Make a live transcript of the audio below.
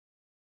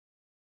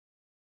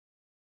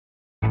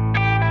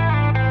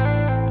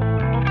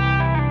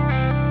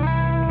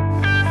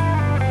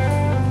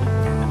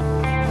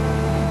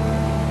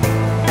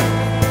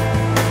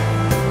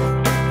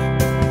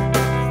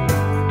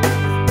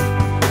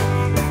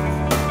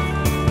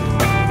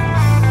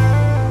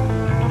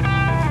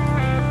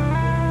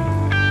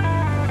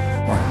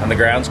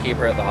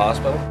groundskeeper at the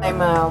hospital.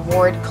 I'm a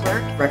ward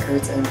clerk,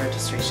 records and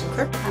registration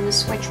clerk. I'm a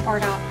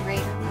switchboard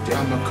operator.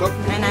 I'm a cook.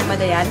 And I'm a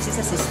dialysis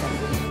assistant.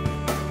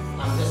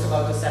 I'm just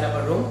about to set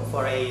up a room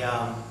for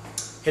a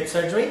hip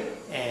surgery,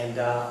 and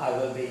I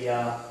will be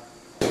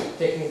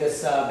taking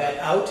this bed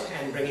out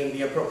and bringing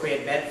the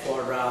appropriate bed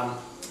for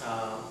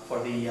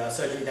the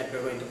surgery that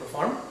we're going to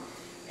perform.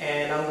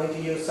 And I'm going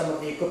to use some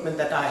of the equipment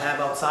that I have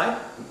outside.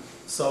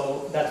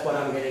 So that's what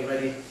I'm getting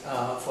ready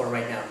for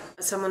right now.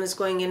 Someone is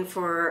going in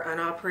for an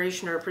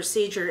operation or a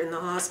procedure in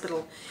the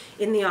hospital,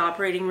 in the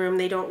operating room,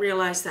 they don't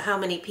realize how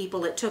many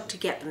people it took to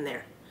get them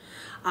there.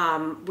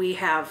 We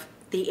have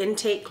the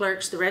intake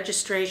clerks, the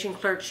registration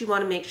clerks. You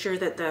want to make sure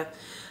that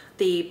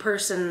the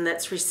person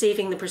that's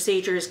receiving the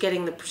procedure is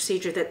getting the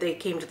procedure that they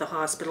came to the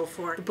hospital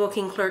for. The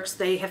booking clerks,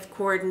 they have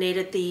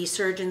coordinated the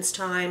surgeon's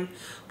time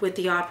with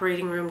the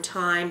operating room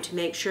time to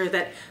make sure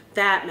that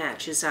that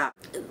matches up.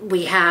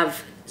 We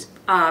have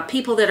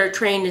people that are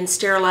trained in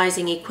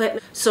sterilizing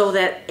equipment so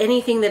that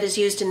anything that is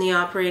used in the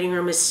operating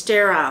room is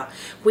sterile.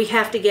 We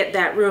have to get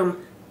that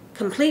room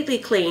completely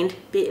cleaned.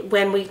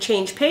 When we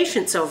change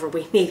patients over,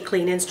 we need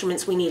clean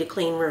instruments, we need a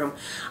clean room.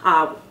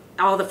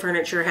 All the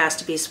furniture has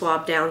to be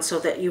swabbed down so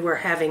that you are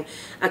having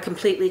a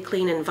completely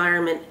clean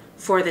environment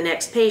for the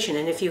next patient.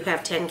 And if you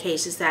have 10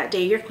 cases that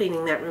day, you're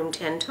cleaning that room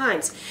 10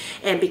 times.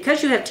 And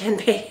because you have 10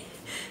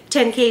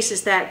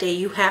 cases that day,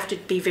 you have to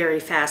be very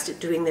fast at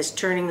doing this,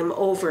 turning them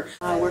over.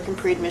 I work in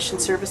pre-admission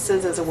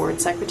services as a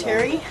ward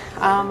secretary.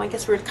 I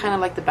guess we're kind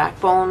of like the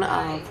backbone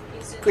of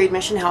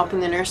pre-admission, helping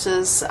the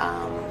nurses,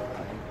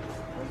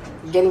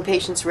 getting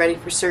patients ready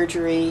for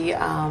surgery.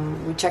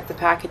 We check the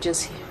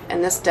packages.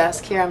 And this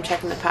desk here, I'm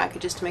checking the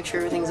packages to make sure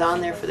everything's on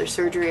there for their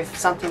surgery. If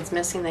something's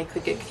missing, they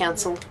could get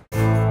canceled.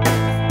 I'm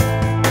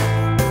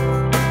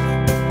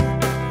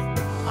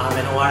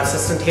an OR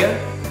assistant here,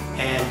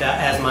 and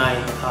as my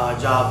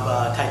job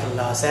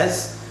title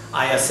says,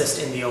 I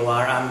assist in the OR.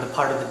 I'm the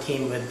part of the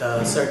team with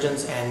the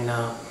surgeons and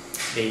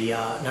the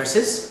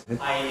nurses.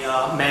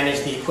 I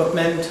manage the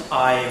equipment.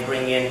 I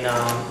bring in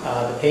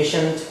the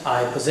patient.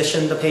 I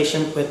position the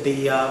patient with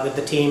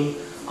the team.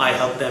 I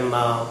help them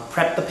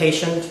prep the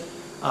patient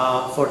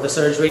for the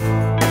surgery.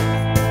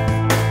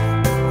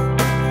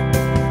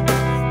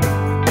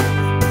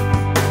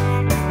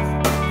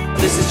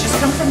 This has just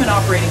come from an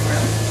operating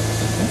room.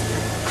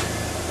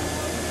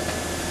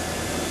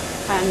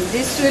 And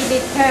this will be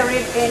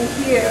carried in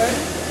here.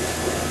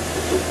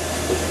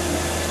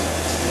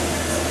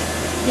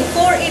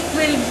 Before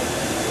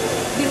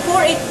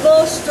it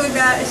goes to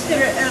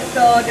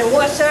the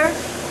washer,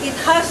 it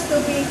has to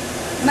be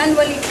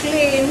manually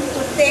cleaned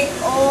to take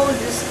all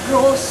this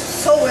gross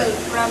soil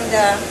from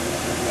the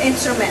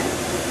instrument.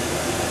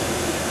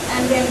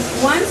 And then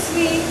once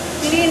we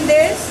clean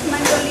this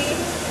manually,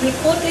 we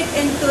put it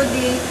into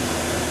the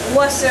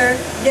washer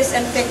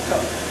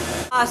disinfector.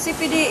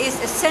 CPD is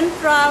a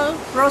central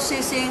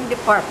processing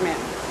department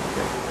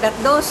that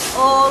does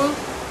all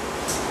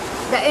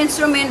the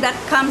instrument that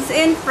comes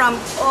in from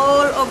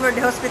all over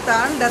the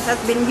hospital that has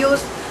been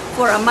used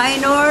for a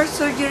minor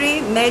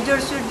surgery, major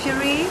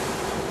surgery,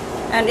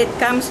 and it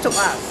comes to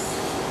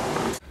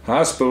us.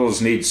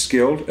 Hospitals need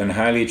skilled and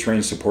highly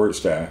trained support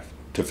staff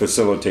to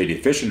facilitate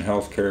efficient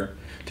health care,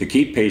 to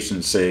keep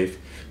patients safe,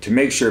 to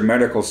make sure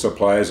medical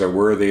supplies are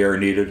where they are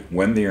needed,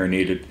 when they are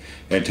needed,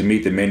 and to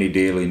meet the many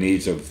daily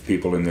needs of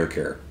people in their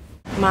care.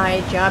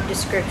 My job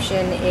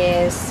description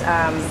is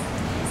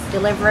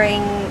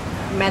delivering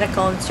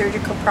medical and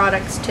surgical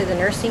products to the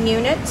nursing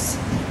units.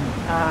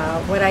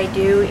 What I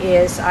do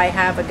is I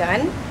have a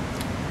gun.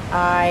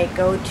 I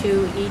go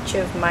to each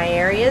of my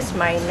areas,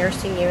 my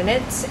nursing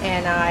units,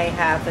 and I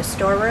have a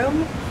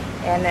storeroom,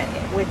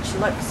 which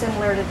looks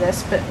similar to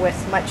this but with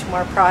much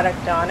more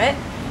product on it.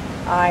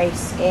 I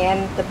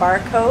scan the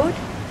barcode,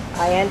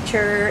 I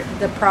enter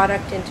the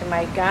product into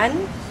my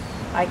gun,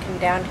 I come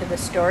down to the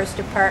stores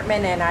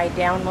department and I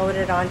download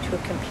it onto a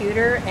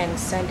computer and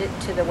send it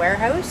to the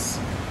warehouse.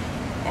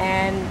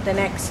 And the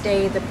next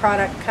day the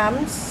product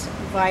comes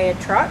via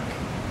truck,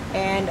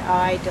 and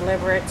I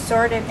deliver it,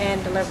 sort it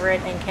and deliver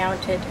it and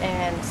count it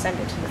and send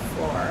it to the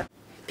floor.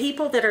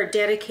 People that are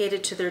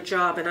dedicated to their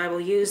job, and I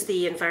will use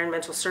the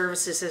environmental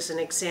services as an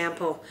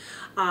example,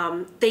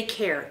 they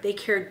care. They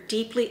care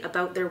deeply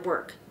about their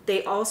work.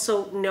 They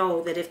also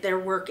know that if their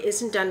work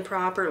isn't done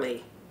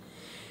properly,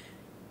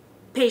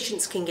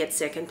 patients can get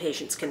sick and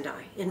patients can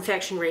die.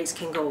 Infection rates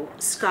can go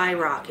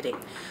skyrocketing,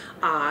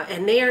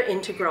 and they are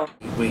integral.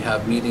 We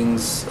have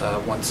meetings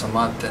once a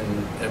month,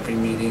 and every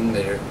meeting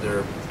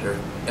they're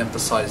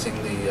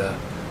emphasizing the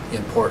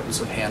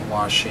importance of hand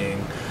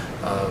washing,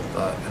 of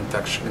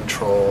infection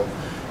control,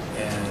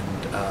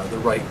 and the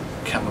right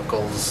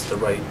chemicals, the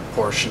right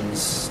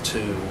portions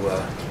to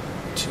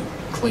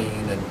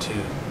clean and to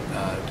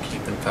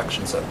keep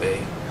infections at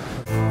bay.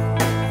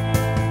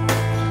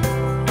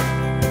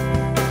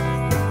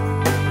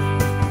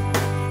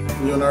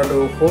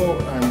 Leonardo Ho.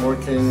 I'm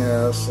working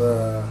as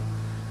a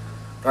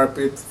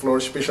carpet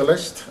floor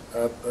specialist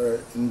at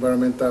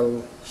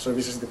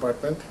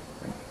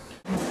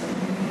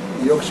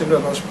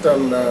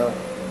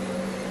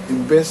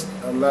invest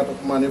a lot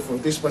of money for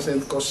this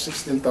machine. Costs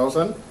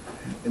 16,000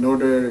 in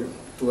order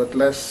to at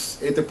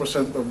least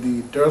 80% of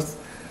the dirt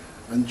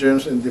and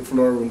germs in the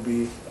floor will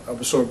be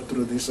absorbed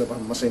through this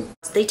machine.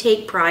 They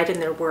take pride in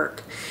their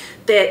work.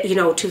 That, you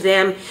know, to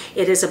them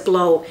it is a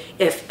blow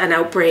if an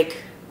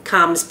outbreak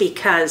comes,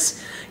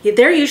 because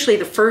they're usually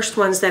the first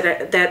ones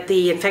that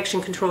the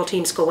infection control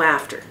teams go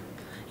after.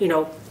 You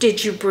know,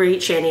 did you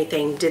breach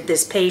anything? Did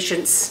this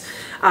patient's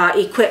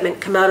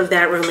equipment come out of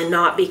that room and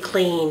not be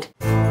cleaned?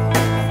 I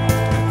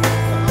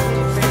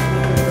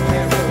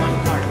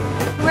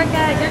work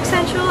at York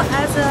Central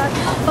as a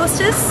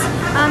hostess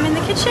in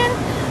the kitchen.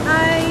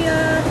 I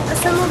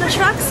assemble the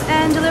trucks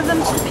and deliver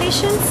them to the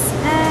patients,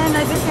 and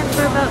I've been here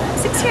for about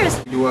 6 years.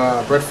 We do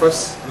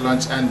breakfast,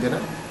 lunch and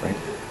dinner, right?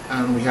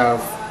 And we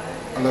have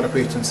a lot of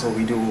patients, so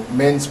we do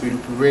mince, we do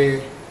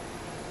puree,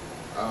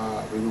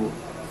 we do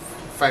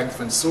 5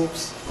 different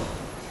soups,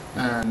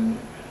 and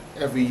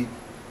every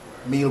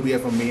meal we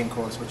have a main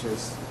course, which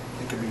is,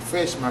 it could be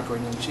fish,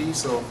 macaroni and cheese,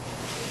 so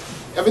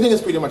everything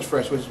is pretty much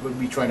fresh, which is what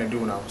we're trying to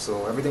do now.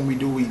 So everything we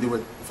do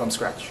it from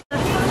scratch.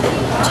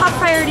 Top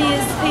priority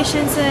is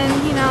patients, and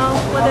you know,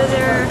 whether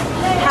they're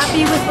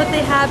happy with what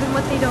they have and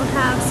what they don't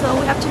have. So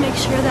we have to make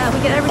sure that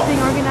we get everything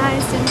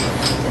organized and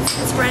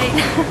it's right.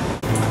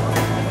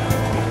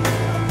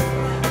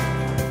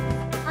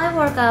 I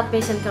work as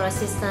patient care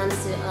assistant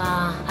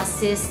to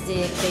assist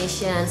the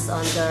patients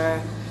on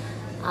their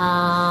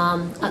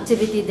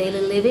activity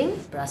daily living,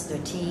 brush their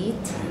teeth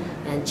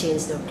and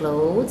change their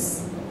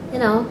clothes, you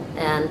know,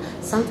 and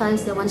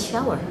sometimes they want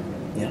shower.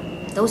 Yeah.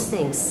 Those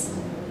things.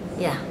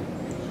 Yeah.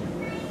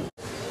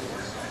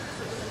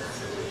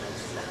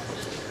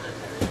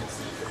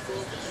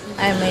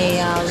 I'm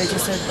a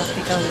registered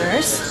practical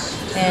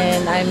nurse,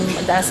 and I'm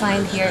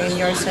assigned here in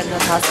York Central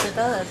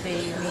Hospital at the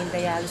main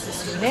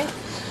dialysis unit.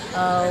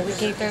 We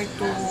cater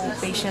to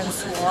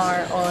patients who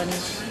are on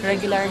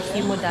regular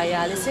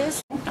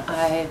hemodialysis.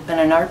 I've been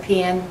an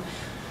RPN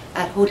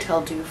at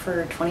Hotel Dieu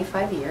for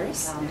 25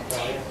 years.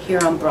 Here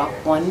on Block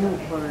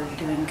 1, we're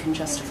doing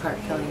congestive heart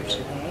failure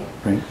today.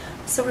 Right.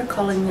 So we're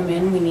calling them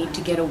in. We need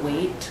to get a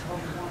weight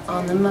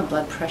on them, a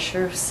blood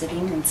pressure,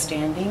 sitting and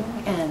standing,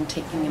 and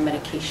taking a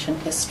medication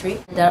history.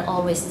 They're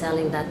always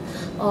telling that,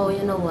 oh,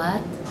 you know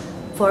what?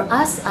 For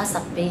us as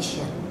a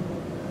patient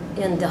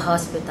in the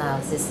hospital,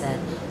 they said,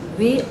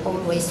 we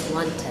always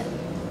wanted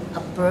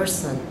a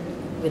person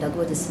with a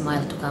good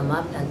smile to come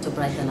up and to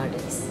brighten our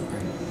days.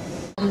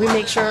 We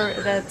make sure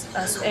that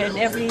in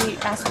every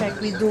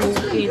aspect we do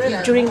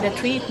during the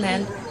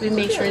treatment, we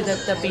make sure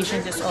that the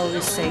patient is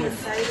always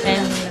safe.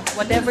 And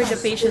whatever the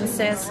patient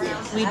says,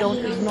 we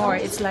don't ignore.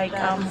 It's like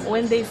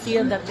when they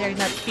feel that they're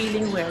not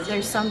feeling well,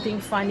 there's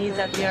something funny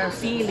that they are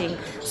feeling.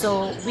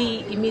 So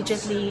we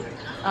immediately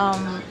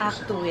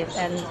act to it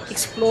and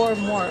explore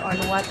more on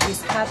what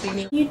is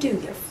happening. You do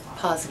get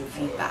positive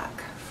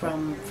feedback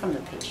from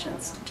the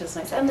patients, which is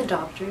nice, and the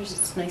doctors.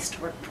 It's nice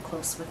to work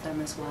close with them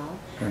as well.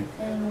 Right.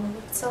 And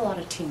it's a lot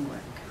of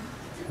teamwork,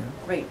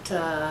 right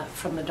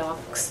from the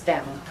docs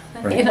down.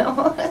 Right. You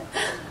know.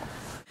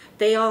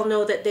 They all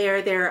know that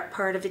they're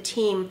part of a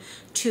team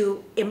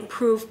to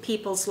improve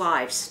people's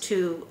lives,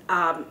 to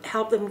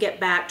help them get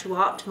back to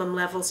optimum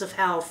levels of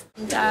health.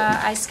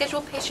 I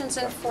schedule patients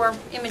in for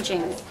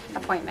imaging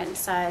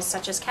appointments,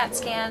 such as CAT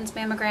scans,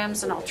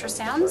 mammograms, and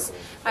ultrasounds.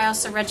 I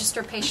also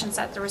register patients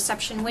at the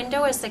reception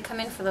window as they come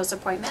in for those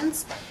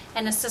appointments,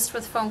 and assist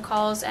with phone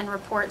calls and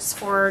reports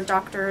for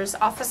doctors'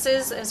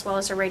 offices, as well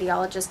as a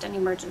radiologist and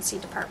emergency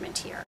department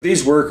here.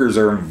 These workers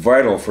are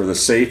vital for the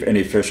safe and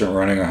efficient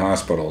running of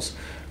hospitals.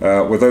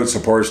 Without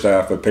support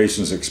staff, a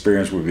patient's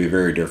experience would be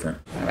very different.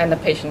 When the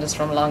patient is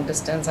from long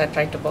distance, I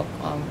try to book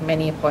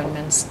many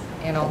appointments,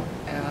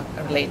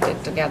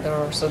 related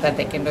together so that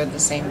they can do it the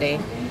same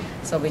day.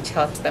 So which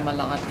helps them a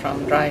lot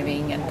from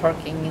driving and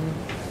parking and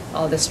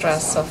all the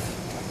stress of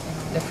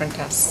different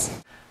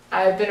tests.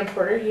 I've been a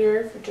porter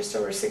here for just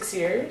over 6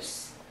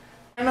 years.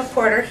 I'm a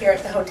porter here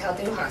at the Hotel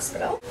Dieu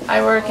Hospital.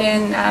 I work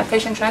in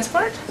patient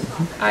transport.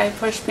 I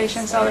push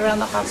patients all around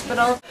the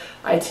hospital.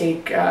 I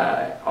take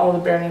all the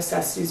bare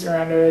necessities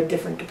around the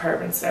different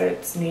departments that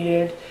it's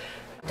needed.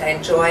 I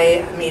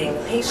enjoy meeting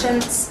the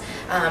patients,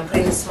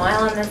 putting a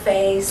smile on their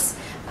face,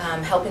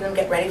 helping them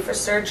get ready for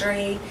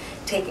surgery,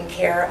 taking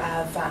care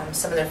of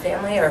some of their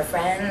family or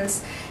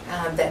friends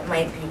that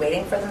might be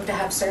waiting for them to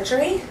have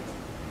surgery.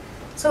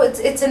 So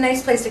it's a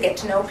nice place to get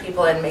to know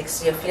people and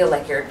makes you feel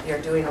like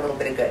you're doing a little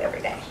bit of good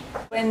every day.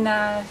 When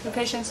the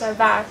patients are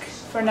back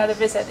for another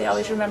visit, they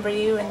always remember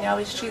you, and you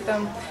always treat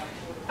them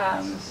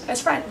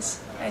as friends,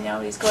 and you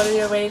always go out of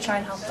your way to try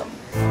and help them.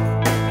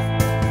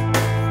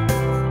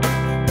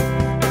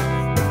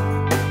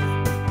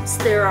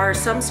 There are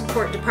some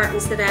support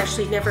departments that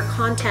actually never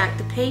contact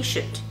the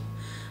patient,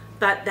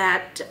 but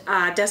that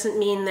doesn't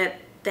mean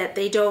that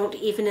they don't,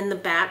 even in the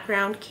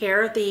background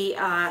care. The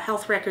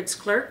health records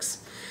clerks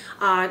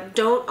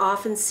don't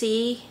often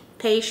see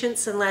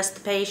patients unless the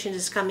patient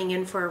is coming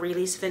in for a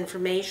release of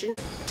information.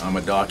 I'm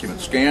a document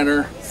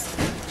scanner,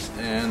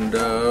 and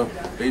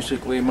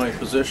basically my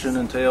position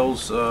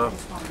entails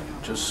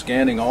just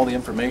scanning all the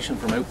information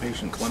from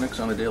outpatient clinics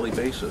on a daily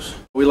basis.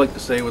 We like to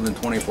say within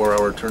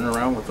 24-hour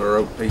turnaround with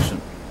our outpatient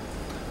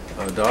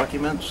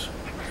documents,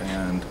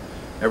 and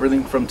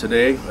everything from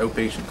today,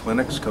 outpatient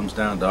clinics, comes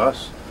down to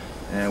us,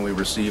 and we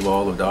receive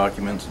all the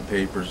documents and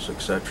papers,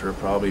 etc.,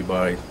 probably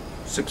by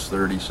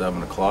 6:30,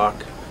 7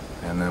 o'clock,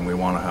 and then we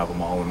want to have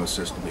them all in the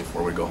system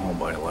before we go home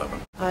by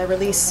 11. I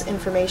release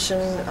information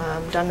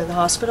done in the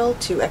hospital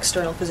to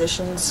external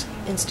physicians,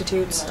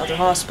 institutes, other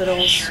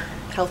hospitals,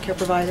 healthcare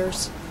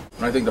providers.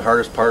 And I think the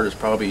hardest part is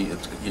probably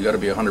you got to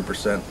be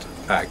 100%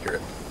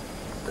 accurate.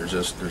 There's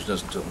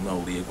just no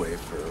leeway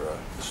for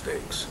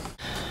mistakes.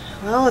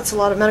 Well, it's a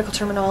lot of medical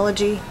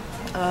terminology.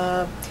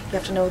 You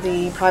have to know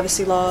the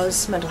privacy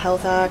laws, Mental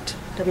Health Act,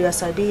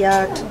 WSIB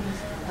Act,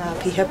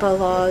 PHIPAA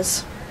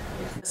laws.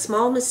 A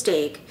small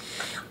mistake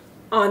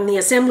on the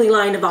assembly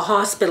line of a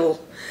hospital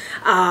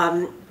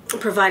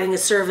providing a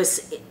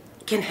service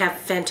can have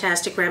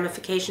fantastic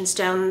ramifications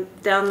down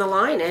the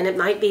line, and it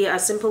might be a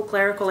simple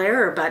clerical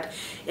error, but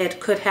it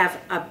could have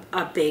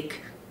a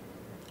big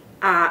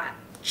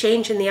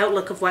change in the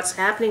outlook of what's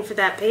happening for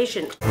that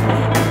patient.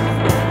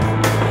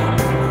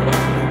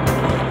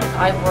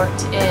 I've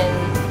worked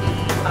in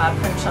the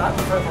print shop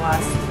for the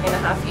last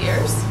 3.5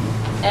 years,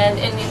 and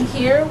in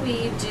here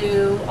we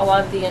do a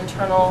lot of the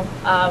internal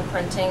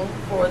printing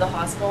for the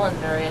hospital in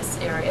various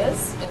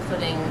areas,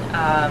 including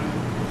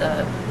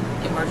the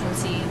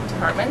emergency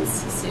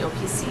departments,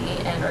 COPC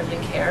and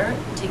urgent care,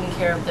 taking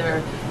care of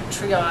their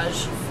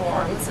triage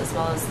forms as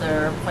well as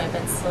their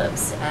appointment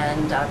slips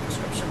and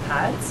prescription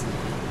pads.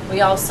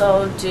 We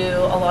also do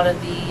a lot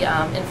of the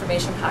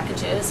information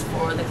packages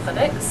for the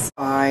clinics.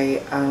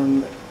 I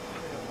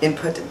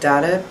input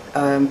data,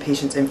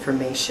 patient's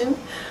information,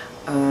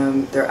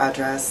 their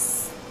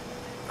address,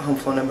 home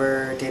phone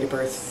number, date of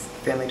birth,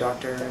 family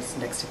doctors,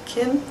 next of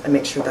kin, and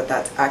make sure that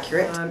that's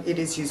accurate. It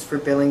is used for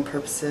billing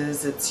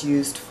purposes. It's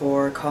used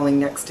for calling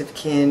next of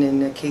kin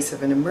in a case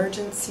of an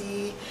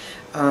emergency.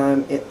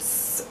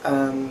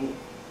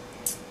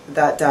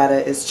 That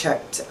data is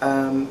checked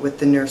with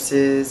the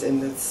nurses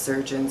and the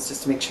surgeons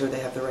just to make sure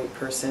they have the right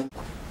person.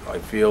 I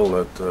feel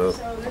that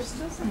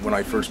when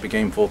I first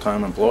became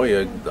full-time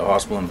employee, the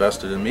hospital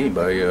invested in me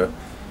by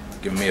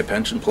giving me a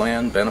pension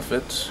plan,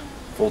 benefits,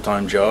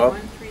 full-time job,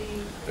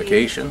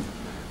 vacation,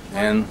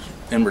 and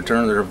in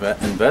return of their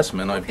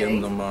investment, I've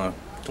given them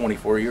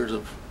 24 years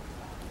of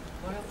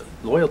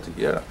loyalty.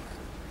 Yeah.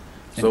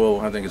 So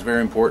I think it's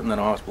very important that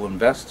a hospital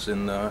invests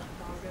in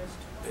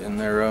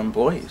their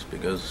employees,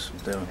 because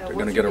they're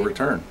going to get a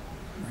return.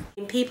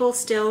 People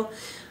still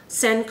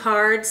send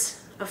cards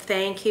of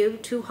thank you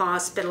to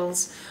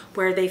hospitals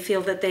where they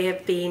feel that they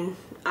have been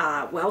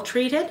well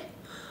treated,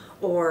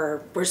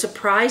 or were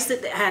surprised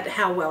at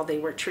how well they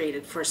were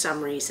treated for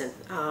some reason.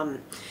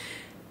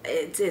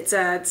 It's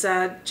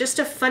just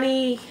a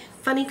funny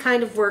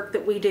kind of work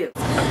that we do.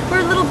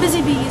 We're little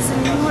busy bees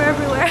and we're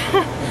everywhere.